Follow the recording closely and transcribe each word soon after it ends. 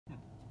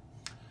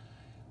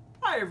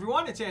Hi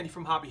everyone, it's Andy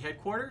from Hobby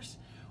Headquarters.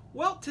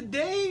 Well,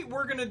 today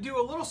we're going to do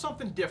a little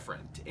something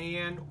different,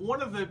 and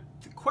one of the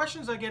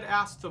questions I get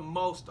asked the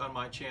most on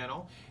my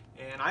channel,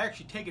 and I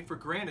actually take it for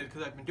granted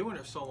because I've been doing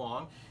it so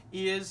long,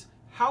 is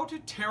how to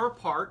tear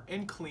apart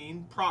and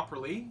clean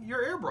properly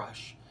your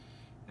airbrush.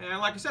 And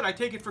like I said, I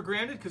take it for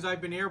granted because I've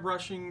been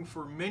airbrushing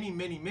for many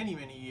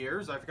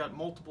years. I've got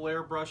multiple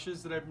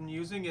airbrushes that I've been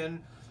using,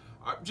 and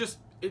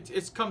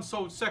it's come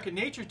so second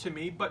nature to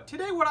me. But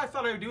today what I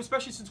thought I would do,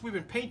 especially since we've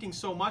been painting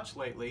so much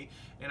lately,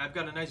 and I've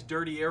got a nice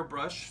dirty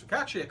airbrush,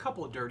 actually a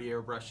couple of dirty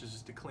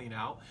airbrushes to clean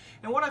out,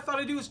 and what I thought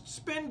I'd do is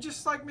spend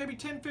just like maybe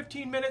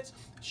 10-15 minutes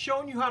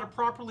showing you how to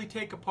properly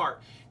take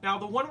apart. Now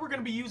the one we're going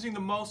to be using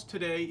the most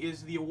today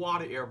is the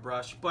Iwata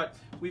airbrush, but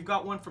we've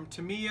got one from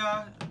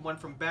Tamiya, one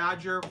from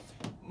Badger.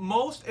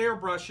 Most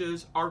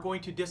airbrushes are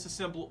going to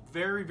disassemble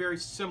very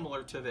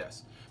similar to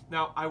this.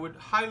 Now I would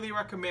highly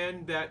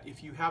recommend that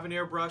if you have an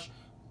airbrush,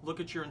 look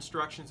at your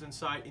instructions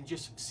inside and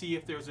just see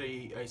if there's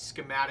a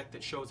schematic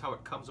that shows how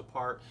it comes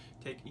apart.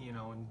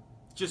 And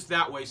just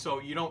that way, so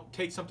you don't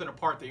take something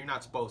apart that you're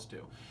not supposed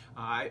to.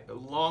 A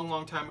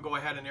long time ago I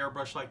had an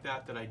airbrush like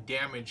that I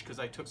damaged because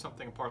I took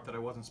something apart that I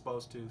wasn't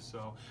supposed to.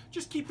 So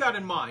just keep that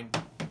in mind.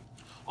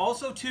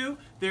 Also too,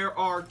 there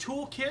are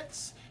tool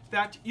kits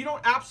that you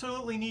don't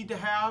absolutely need to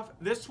have.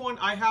 This one,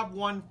 I have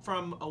one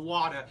from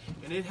Iwata,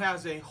 and it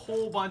has a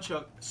whole bunch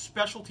of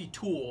specialty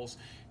tools.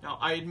 Now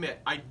I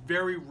admit, I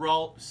very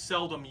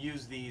seldom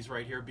use these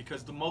right here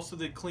because most of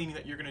the cleaning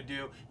that you're gonna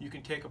do, you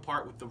can take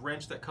apart with the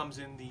wrench that comes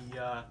in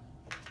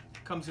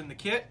the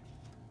kit.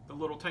 The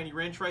little tiny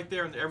wrench right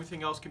there, and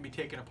everything else can be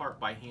taken apart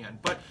by hand.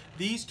 But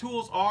these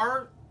tools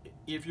are,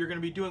 if you're going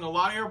to be doing a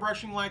lot of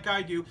airbrushing like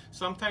I do,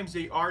 sometimes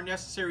they are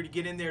necessary to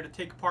get in there to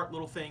take apart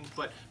little things,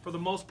 but for the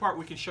most part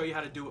we can show you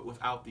how to do it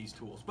without these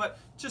tools. But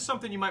just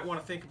something you might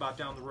want to think about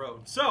down the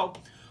road. So,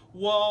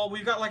 well,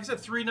 we've got, like I said,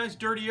 3 nice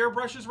dirty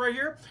airbrushes right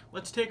here.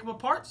 Let's take them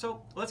apart,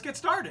 so let's get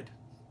started.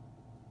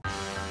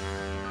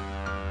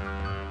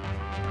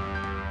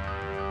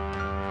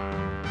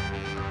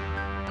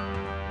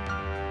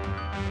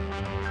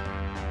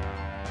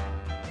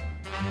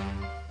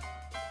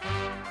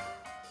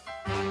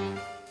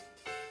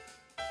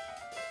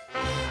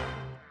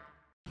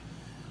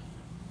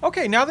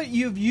 Okay, now that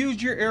you've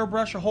used your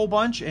airbrush a whole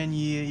bunch and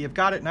you've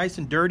got it nice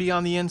and dirty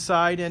on the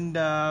inside, and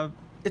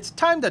it's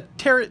time to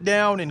tear it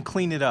down and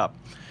clean it up.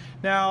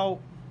 Now,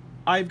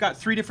 I've got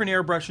 3 different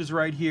airbrushes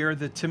right here.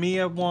 The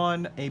Tamiya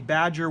one, a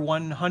Badger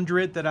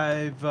 100 that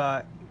I've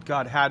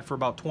had for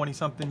about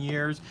 20-something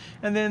years,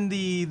 and then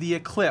the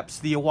Eclipse,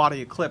 the Iwata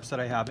Eclipse that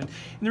I have. And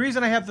the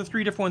reason I have the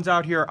 3 different ones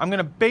out here, I'm going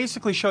to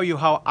basically show you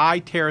how I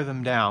tear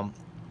them down.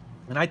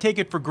 And I take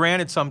it for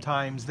granted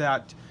sometimes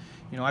that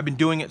I've been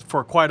doing it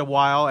for quite a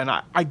while, and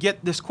I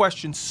get this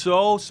question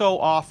so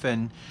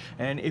often.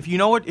 And if you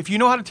know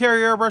how to tear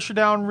your airbrush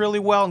down really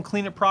well and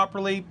clean it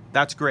properly,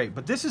 that's great.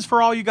 But this is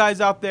for all you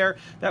guys out there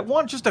that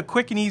want just a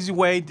quick and easy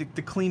way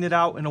to clean it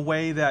out in a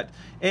way that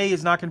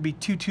is not going to be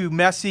too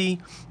messy,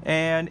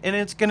 and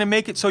it's going to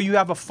make it so you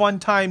have a fun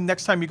time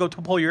next time you go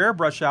to pull your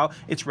airbrush out.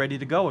 It's ready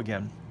to go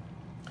again.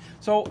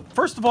 So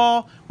first of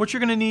all, what you're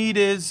going to need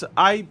is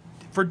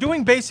for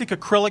doing basic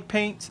acrylic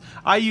paints,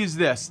 I use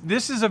this.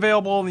 This is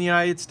available in the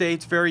United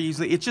States very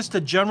easily. It's just a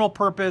general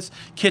purpose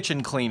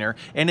kitchen cleaner,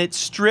 and it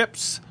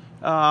strips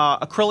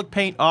acrylic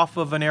paint off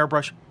of an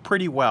airbrush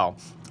pretty well,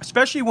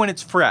 especially when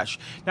it's fresh.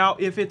 Now,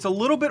 if it's a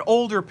little bit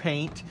older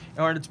paint,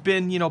 or it's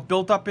been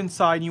built up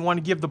inside, and you want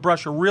to give the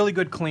brush a really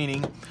good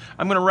cleaning,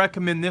 I'm going to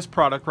recommend this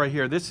product right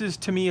here. This is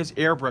Tamiya's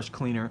airbrush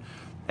cleaner.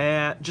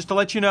 And just to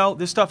let you know,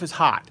 this stuff is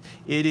hot.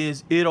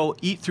 It'll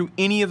eat through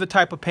any of the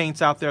type of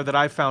paints out there that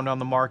I've found on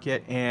the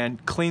market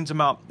and cleans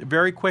them out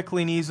very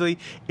quickly and easily.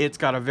 It's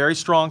got a very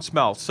strong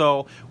smell.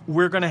 So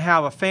we're going to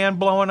have a fan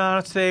blowing on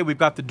us today. We've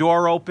got the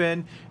door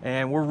open,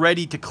 and we're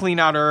ready to clean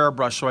out our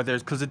airbrush right there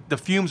because the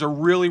fumes are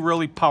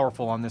really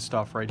powerful on this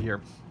stuff right here.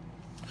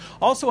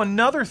 Also,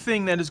 another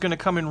thing that is going to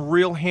come in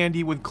real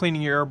handy with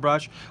cleaning your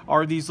airbrush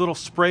are these little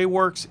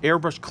Sprayworks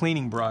airbrush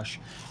cleaning brush.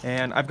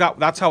 And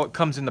that's how it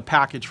comes in the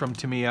package from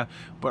Tamiya,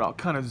 but I'll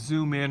kind of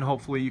zoom in,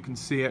 hopefully you can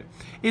see it.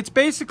 It's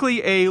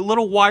basically a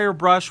little wire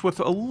brush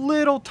with a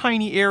little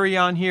tiny area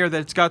on here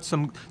that's got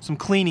some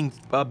cleaning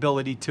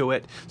ability to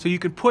it. So you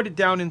can put it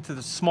down into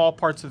the small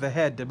parts of the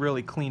head to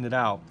really clean it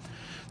out.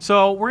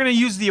 So we're going to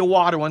use the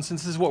Iwata one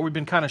since this is what we've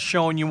been kind of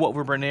showing you what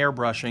we've been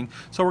airbrushing.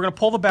 So we're going to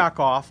pull the back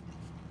off.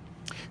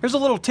 Here's a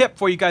little tip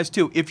for you guys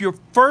too. If you're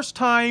first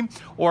time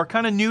or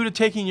kind of new to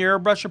taking your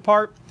airbrush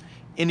apart,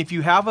 and if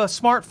you have a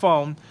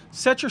smartphone,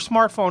 set your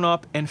smartphone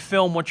up and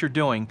film what you're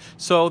doing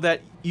so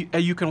that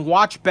you can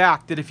watch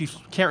back, that if you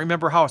can't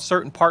remember how a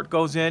certain part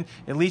goes in,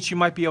 at least you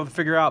might be able to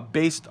figure out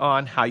based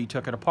on how you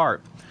took it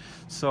apart.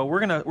 So we're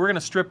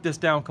gonna strip this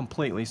down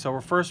completely. So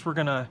we're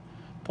gonna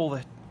pull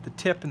the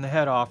tip and the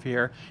head off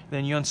here.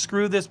 Then you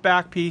unscrew this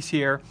back piece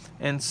here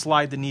and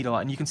slide the needle out.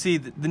 And you can see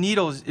the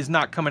needle is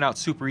not coming out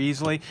super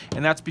easily,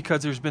 and that's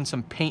because there's been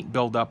some paint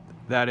buildup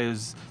that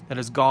has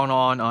gone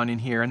on in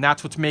here, and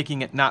that's what's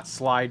making it not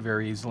slide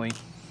very easily.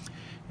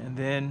 And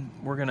then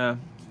we're gonna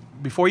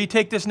before you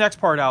take this next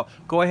part out,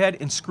 go ahead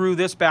and screw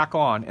this back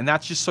on, and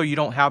that's just so you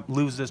don't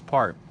lose this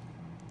part.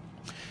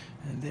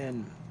 And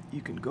then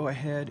you can go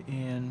ahead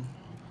and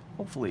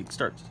hopefully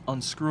start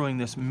unscrewing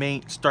this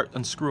start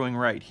unscrewing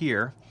right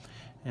here.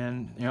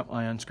 And yep,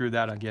 I unscrewed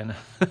that again.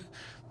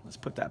 Let's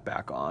put that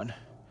back on.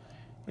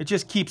 It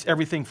just keeps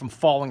everything from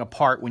falling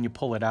apart when you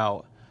pull it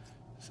out.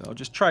 So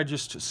just try to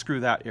screw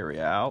that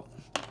area out.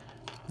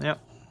 Yep.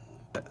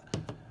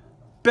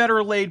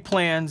 Better laid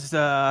plans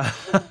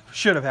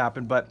should have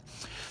happened, but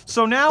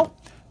so now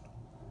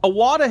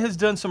Iwata has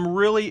done some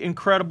really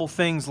incredible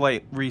things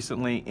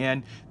recently,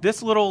 and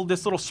this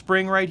little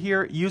spring right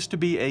here used to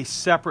be a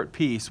separate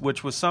piece,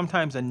 which was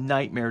sometimes a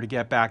nightmare to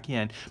get back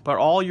in. But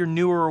all your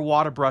newer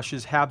Iwata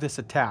brushes have this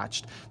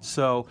attached.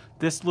 So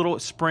this little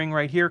spring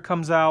right here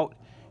comes out,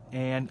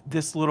 and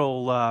this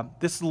little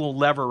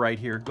lever right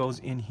here goes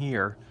in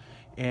here,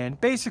 and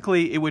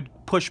basically it would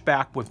push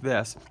back with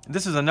this.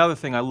 This is another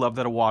thing I love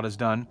that Iwata's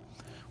done.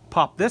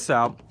 Pop this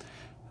out.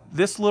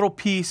 This little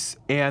piece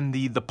and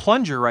the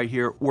plunger right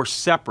here were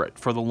separate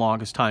for the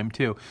longest time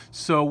too.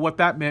 So what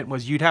that meant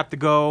was you'd have to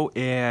go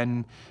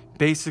and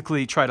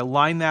basically try to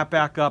line that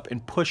back up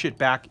and push it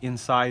back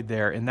inside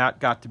there, and that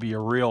got to be a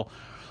real,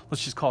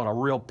 let's just call it a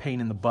real pain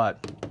in the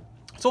butt.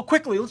 So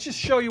quickly, let's just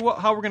show you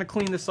how we're going to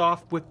clean this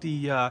off with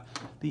the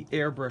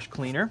airbrush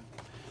cleaner.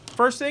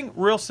 First thing,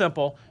 real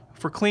simple.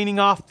 For cleaning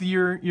off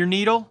your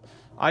needle,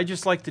 I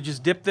just like to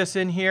just dip this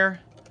in here,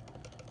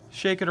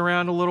 shake it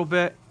around a little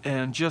bit,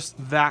 and just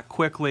that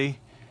quickly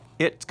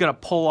it's going to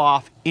pull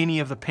off any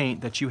of the paint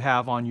that you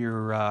have on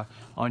your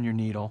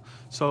needle.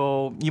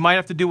 So you might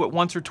have to do it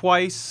once or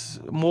twice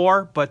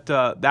more, but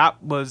that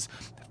was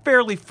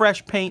fairly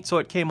fresh paint, so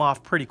it came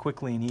off pretty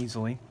quickly and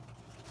easily.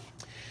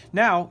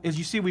 Now, as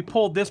you see, we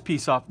pulled this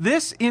piece off.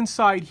 This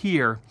inside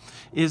here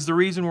is the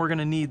reason we're going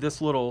to need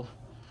this little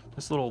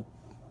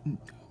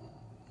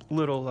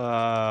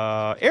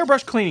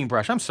airbrush cleaning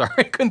brush. I'm sorry,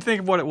 I couldn't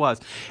think of what it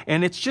was.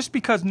 And it's just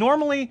because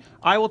normally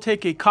I will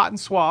take a cotton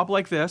swab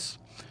like this,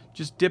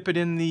 just dip it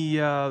in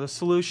the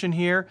solution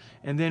here,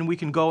 and then we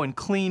can go and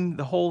clean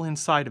the whole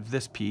inside of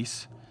this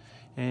piece.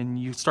 And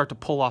you start to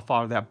pull off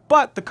out of that.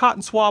 But the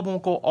cotton swab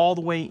won't go all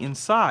the way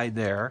inside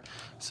there.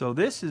 So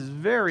this is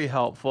very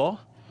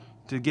helpful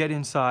to get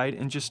inside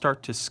and just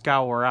start to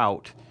scour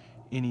out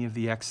any of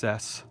the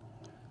excess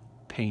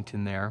paint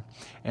in there.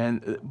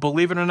 And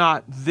believe it or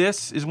not,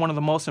 this is one of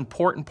the most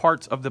important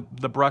parts of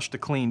the brush to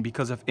clean,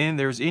 because if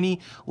there's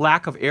any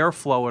lack of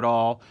airflow at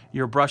all,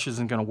 your brush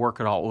isn't going to work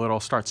at all. It'll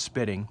start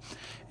spitting.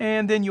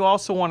 And then you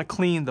also want to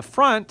clean the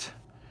front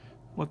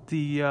with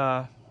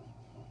the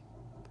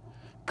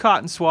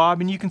cotton swab,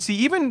 and you can see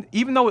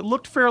even though it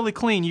looked fairly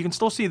clean, you can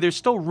still see there's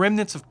still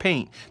remnants of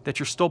paint that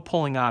you're still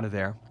pulling out of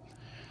there.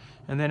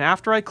 And then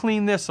after I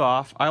clean this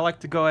off, I like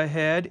to go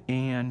ahead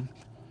and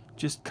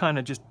just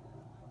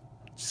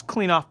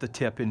clean off the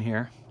tip in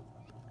here,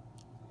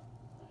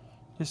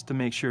 just to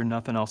make sure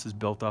nothing else is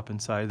built up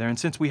inside there. And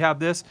since we have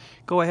this,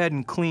 go ahead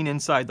and clean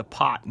inside the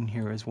pot in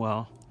here as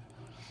well.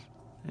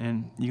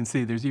 And you can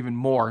see there's even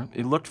more.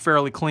 It looked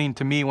fairly clean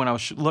to me when I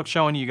was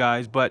showing you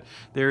guys, but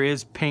there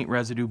is paint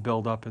residue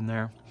buildup in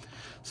there.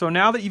 So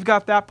now that you've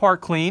got that part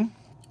clean,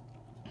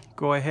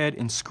 go ahead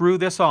and screw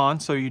this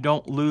on so you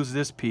don't lose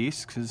this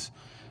piece, because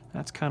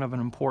that's kind of an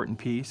important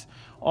piece.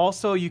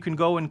 Also, you can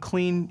go and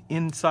clean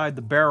inside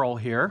the barrel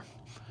here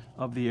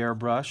of the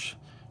airbrush,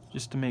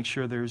 just to make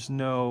sure there's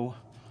no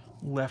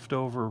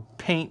leftover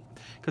paint,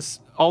 because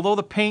although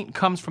the paint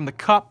comes from the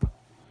cup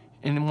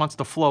and it wants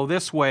to flow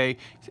this way,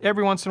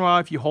 every once in a while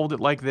if you hold it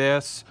like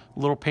this, a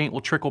little paint will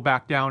trickle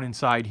back down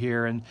inside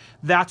here, and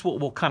that's what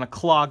will kind of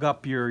clog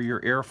up your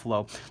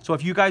airflow. So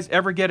if you guys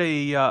ever get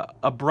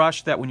a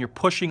brush that when you're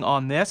pushing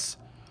on this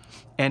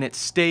and it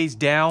stays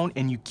down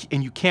and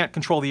you can't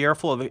control the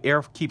airflow, the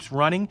air keeps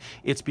running,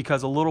 it's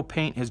because a little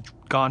paint has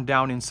gone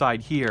down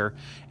inside here.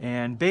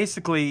 And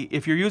basically,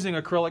 if you're using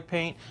acrylic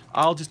paint,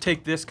 I'll just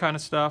take this kind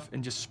of stuff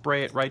and just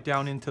spray it right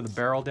down into the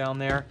barrel down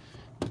there.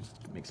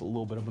 It makes a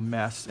little bit of a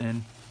mess,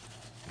 and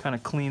kind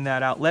of clean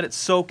that out. Let it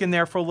soak in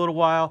there for a little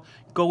while.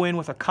 Go in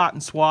with a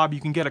cotton swab. You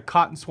can get a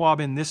cotton swab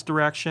in this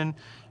direction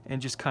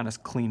and just kind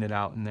of clean it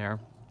out in there.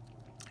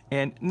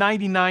 And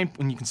 99,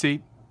 and you can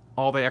see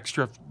all the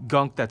extra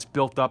gunk that's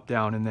built up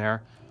down in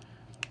there.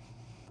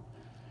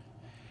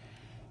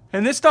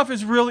 And this stuff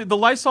is really, the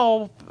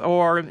Lysol,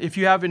 or if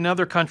you have in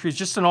other countries,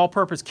 just an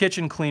all-purpose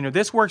kitchen cleaner.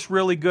 This works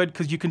really good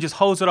because you can just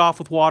hose it off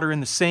with water in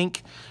the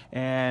sink,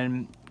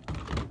 and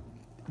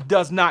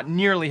does not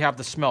nearly have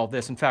the smell of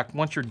this. In fact,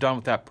 once you're done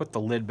with that, put the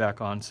lid back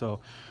on so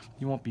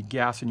you won't be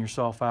gassing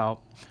yourself out.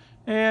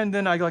 And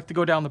then I like to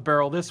go down the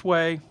barrel this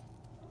way,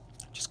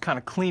 just kind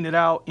of clean it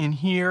out in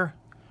here.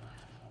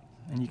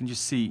 And you can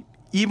just see,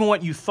 even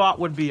what you thought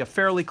would be a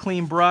fairly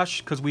clean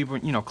brush, because we were,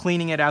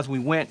 cleaning it as we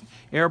went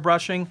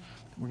airbrushing,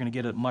 we're going to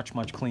get it much,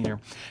 much cleaner.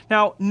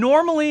 Now,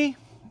 normally,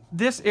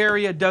 this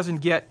area doesn't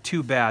get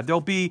too bad.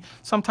 There'll be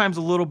sometimes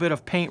a little bit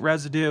of paint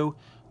residue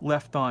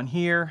left on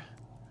here.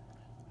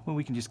 Well,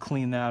 we can just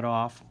clean that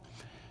off.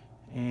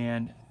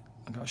 And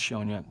I'm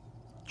showing you,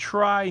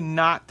 try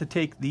not to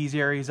take these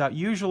areas out.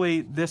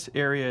 Usually this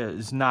area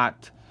is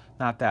not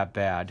that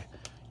bad.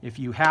 If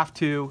you have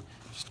to,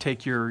 just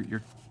take your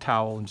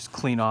towel and just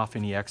clean off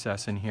any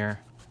excess in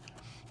here.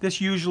 This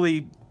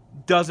usually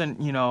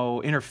doesn't, you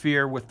know,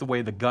 interfere with the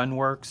way the gun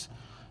works.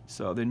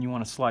 So then you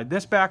want to slide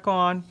this back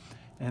on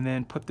and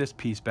then put this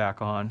piece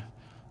back on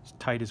as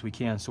tight as we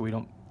can so we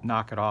don't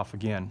knock it off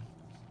again.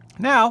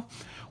 Now,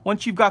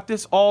 once you've got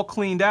this all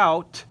cleaned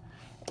out,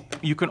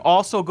 you can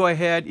also go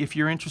ahead, if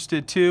you're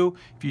interested too,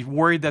 if you're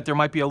worried that there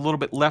might be a little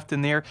bit left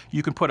in there,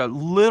 you can put a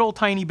little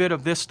tiny bit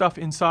of this stuff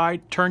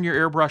inside, turn your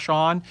airbrush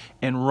on,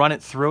 and run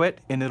it through it,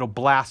 and it'll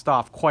blast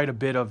off quite a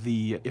bit of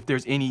the, if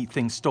there's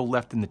anything still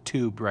left in the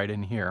tube right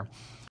in here.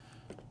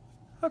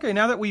 Okay,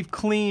 now that we've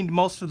cleaned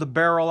most of the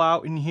barrel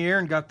out in here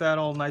and got that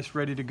all nice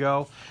ready to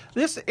go,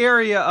 this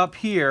area up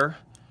here,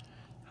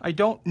 I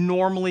don't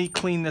normally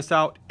clean this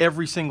out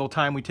every single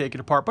time we take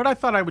it apart, but I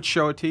thought I would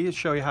show it to you,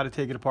 show you how to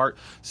take it apart.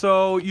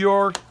 So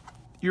your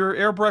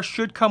airbrush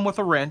should come with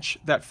a wrench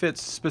that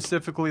fits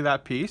specifically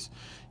that piece.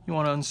 You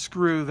want to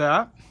unscrew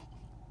that.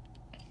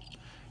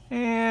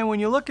 And when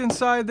you look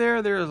inside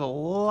there, there's a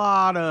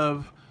lot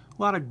of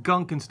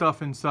gunk and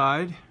stuff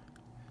inside.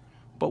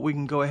 But we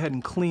can go ahead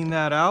and clean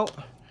that out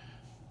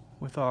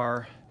with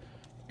our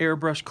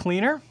airbrush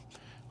cleaner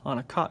on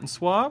a cotton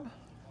swab.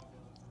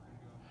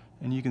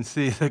 And you can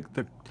see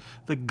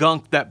the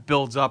gunk that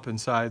builds up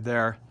inside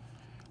there.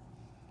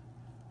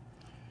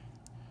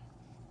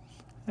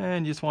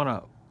 And you just want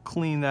to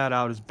clean that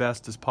out as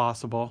best as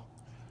possible.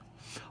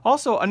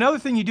 Also, another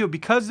thing you do,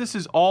 because this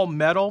is all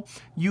metal,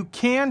 you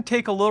can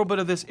take a little bit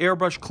of this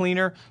airbrush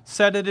cleaner,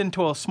 set it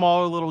into a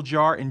smaller little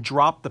jar, and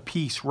drop the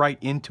piece right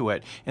into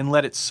it and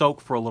let it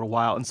soak for a little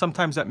while. And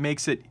sometimes that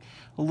makes it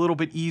a little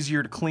bit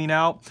easier to clean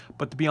out.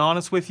 But to be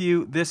honest with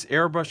you, this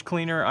airbrush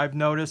cleaner, I've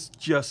noticed,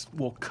 just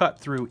will cut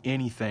through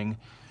anything.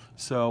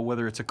 So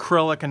whether it's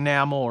acrylic,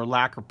 enamel, or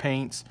lacquer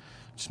paints,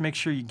 just make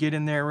sure you get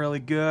in there really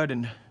good.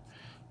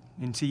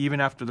 And see,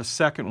 even after the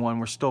second one,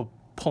 we're still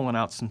pulling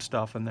out some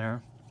stuff in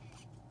there.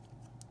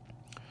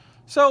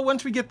 So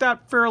once we get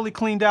that fairly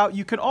cleaned out,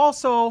 you can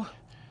also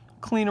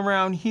clean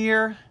around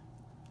here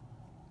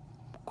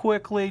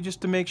quickly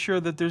just to make sure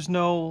that there's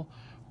no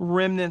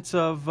remnants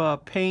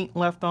of paint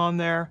left on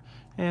there,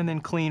 and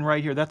then clean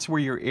right here. That's where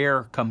your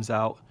air comes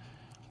out,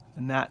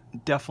 and that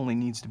definitely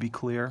needs to be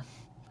clear.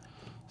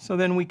 So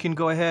then we can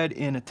go ahead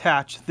and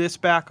attach this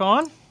back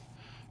on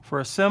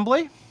for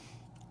assembly.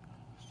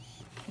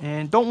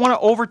 And don't want to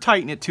over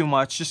tighten it too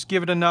much, just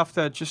give it enough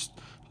that just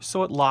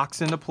so it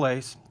locks into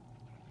place.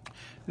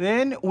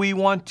 Then we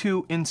want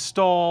to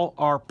install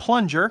our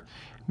plunger,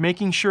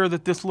 making sure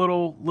that this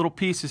little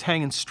piece is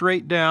hanging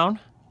straight down.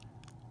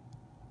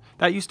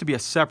 That used to be a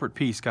separate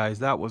piece, guys.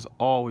 That was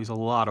always a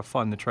lot of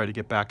fun to try to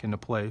get back into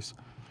place.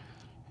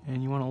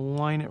 And you want to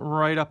line it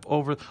right up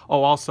over.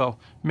 Oh, also,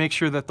 make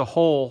sure that the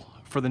hole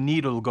for the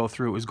needle to go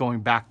through is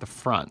going back to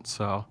front.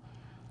 So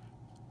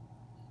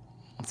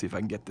let's see if I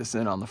can get this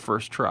in on the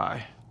first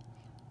try.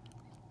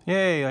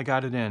 Yay, I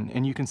got it in.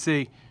 And you can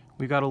see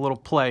we got a little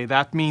play.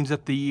 That means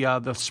that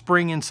the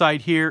spring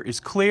inside here is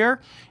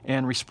clear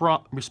and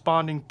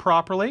responding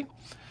properly.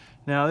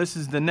 Now this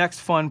is the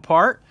next fun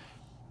part.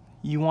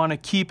 You want to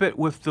keep it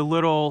with the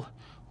little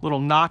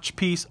notch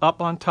piece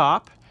up on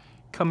top.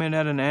 Come in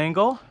at an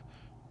angle,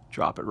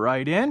 drop it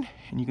right in,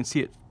 and you can see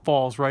it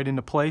falls right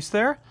into place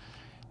there.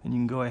 And you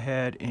can go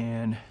ahead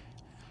and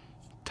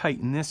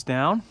tighten this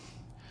down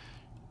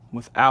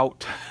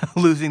without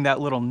losing that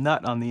little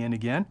nut on the end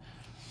again.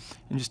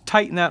 And just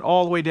tighten that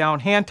all the way down.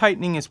 Hand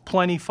tightening is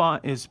plenty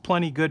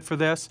good for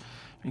this.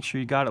 Make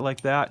sure you got it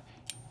like that.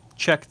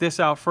 Check this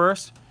out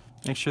first.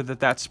 Make sure that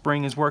that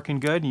spring is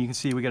working good, and you can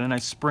see we got a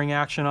nice spring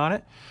action on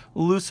it.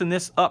 Loosen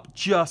this up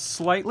just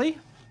slightly.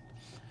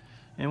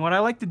 And what I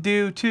like to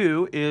do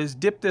too is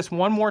dip this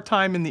one more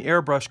time in the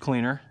airbrush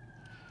cleaner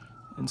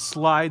and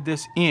slide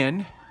this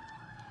in.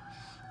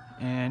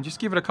 And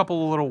just give it a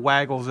couple of little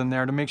waggles in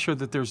there to make sure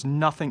that there's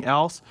nothing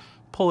else.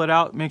 Pull it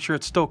out, make sure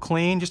it's still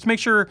clean. Just to make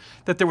sure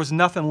that there was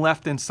nothing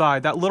left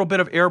inside. That little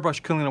bit of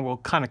airbrush cleaner will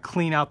kind of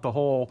clean out the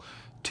whole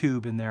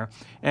tube in there.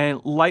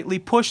 And lightly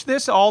push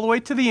this all the way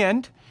to the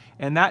end.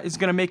 And that is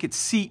going to make it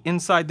seat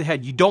inside the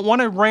head. You don't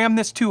want to ram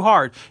this too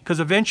hard, because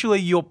eventually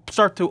you'll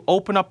start to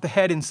open up the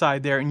head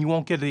inside there and you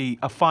won't get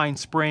a fine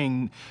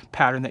spraying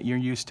pattern that you're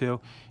used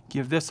to.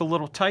 Give this a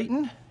little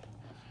tighten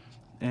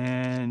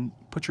and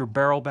put your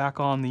barrel back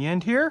on the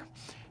end here.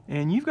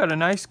 And you've got a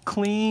nice,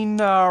 clean,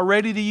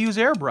 ready-to-use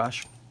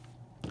airbrush.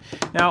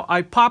 Now,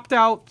 I popped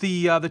out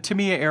the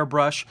Tamiya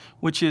airbrush,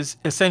 which is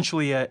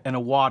essentially an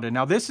Iwata.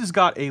 Now, this has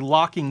got a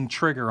locking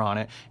trigger on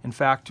it. In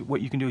fact,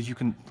 what you can do is you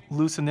can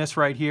loosen this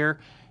right here,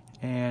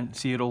 and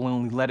see, it'll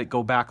only let it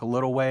go back a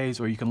little ways,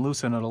 or you can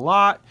loosen it a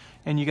lot,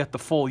 and you get the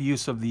full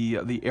use of the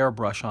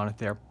airbrush on it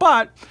there.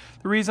 But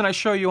the reason I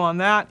show you on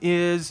that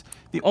is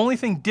the only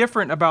thing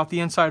different about the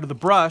inside of the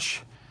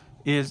brush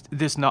is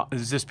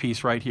this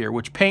piece right here,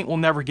 which paint will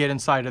never get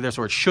inside of this,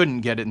 or it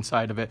shouldn't get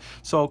inside of it.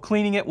 So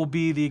cleaning it will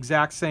be the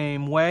exact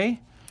same way.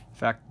 In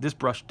fact, this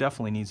brush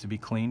definitely needs to be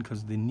cleaned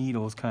because the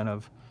needle is kind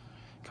of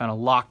kind of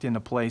locked into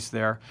place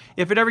there.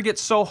 If it ever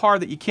gets so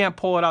hard that you can't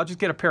pull it out, just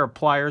get a pair of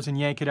pliers and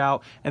yank it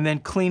out, and then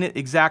clean it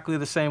exactly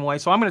the same way.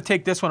 So I'm going to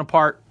take this one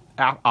apart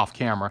off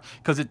camera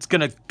because it's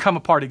going to come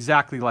apart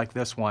exactly like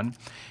this one.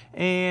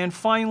 And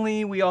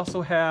finally, we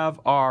also have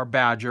our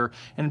Badger.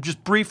 And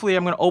just briefly,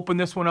 I'm going to open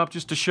this one up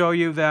just to show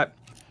you that,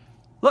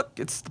 look,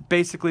 it's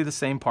basically the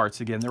same parts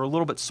again. They're a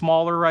little bit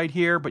smaller right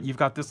here, but you've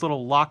got this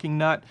little locking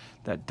nut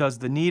that does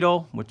the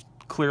needle, which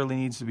clearly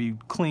needs to be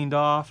cleaned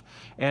off.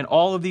 And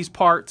all of these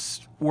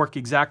parts work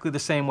exactly the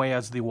same way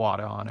as the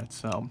wada on it.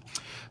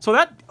 So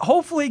that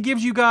hopefully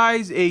gives you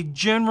guys a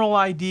general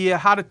idea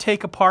how to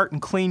take apart and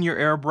clean your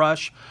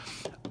airbrush.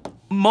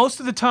 Most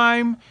of the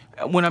time,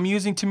 when I'm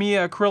using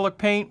Tamiya acrylic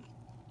paint,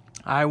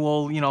 I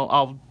will,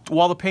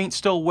 while the paint's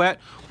still wet,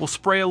 we'll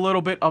spray a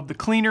little bit of the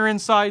cleaner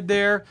inside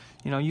there.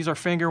 Use our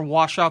finger,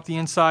 wash out the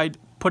inside,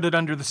 put it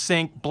under the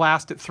sink,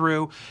 blast it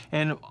through,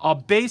 and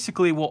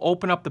we'll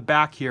open up the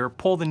back here,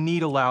 pull the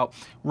needle out,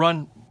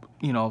 run,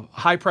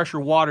 high pressure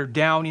water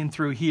down in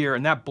through here,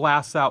 and that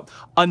blasts out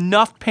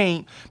enough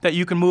paint that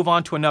you can move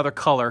on to another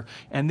color.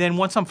 And then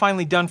once I'm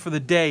finally done for the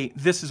day,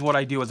 this is what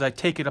I do, is I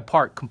take it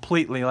apart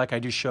completely like I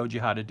just showed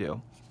you how to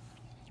do.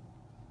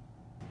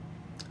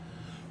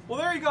 Well,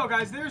 there you go,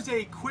 guys. There's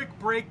a quick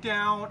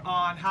breakdown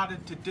on how to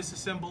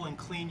disassemble and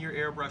clean your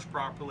airbrush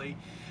properly.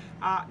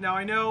 Now,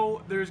 I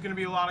know there's going to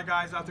be a lot of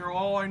guys out there,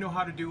 oh, I know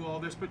how to do all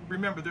this, but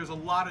remember, there's a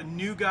lot of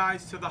new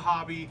guys to the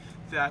hobby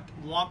that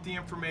want the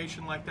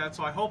information like that,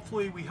 so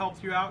hopefully we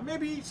helped you out.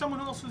 Maybe someone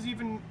else who's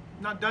even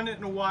not done it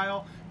in a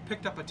while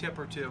picked up a tip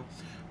or two.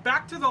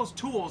 Back to those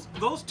tools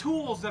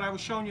that I was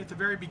showing you at the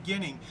very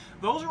beginning,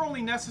 those are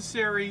only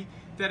necessary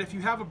that if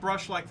you have a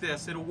brush like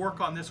this, it'll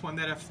work on this one,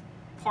 that if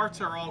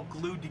parts are all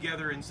glued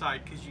together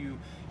inside because you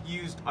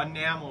used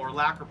enamel or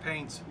lacquer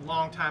paints a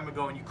long time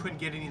ago and you couldn't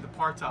get any of the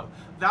parts out.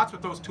 That's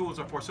what those tools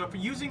are for. So if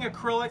you're using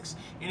acrylics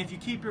and if you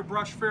keep your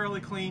brush fairly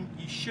clean,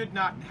 you should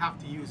not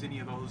have to use any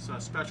of those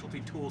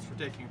specialty tools for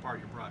taking apart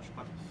your brush.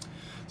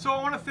 So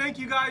I want to thank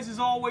you guys as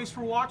always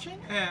for watching,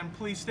 and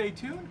please stay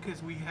tuned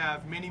because we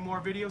have many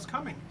more videos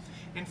coming.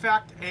 In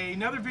fact,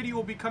 another video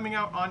will be coming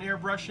out on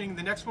airbrushing.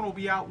 The next one will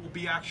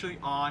be actually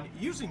on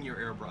using your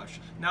airbrush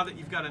now that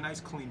you've got a nice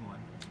clean one.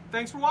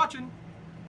 Thanks for watching.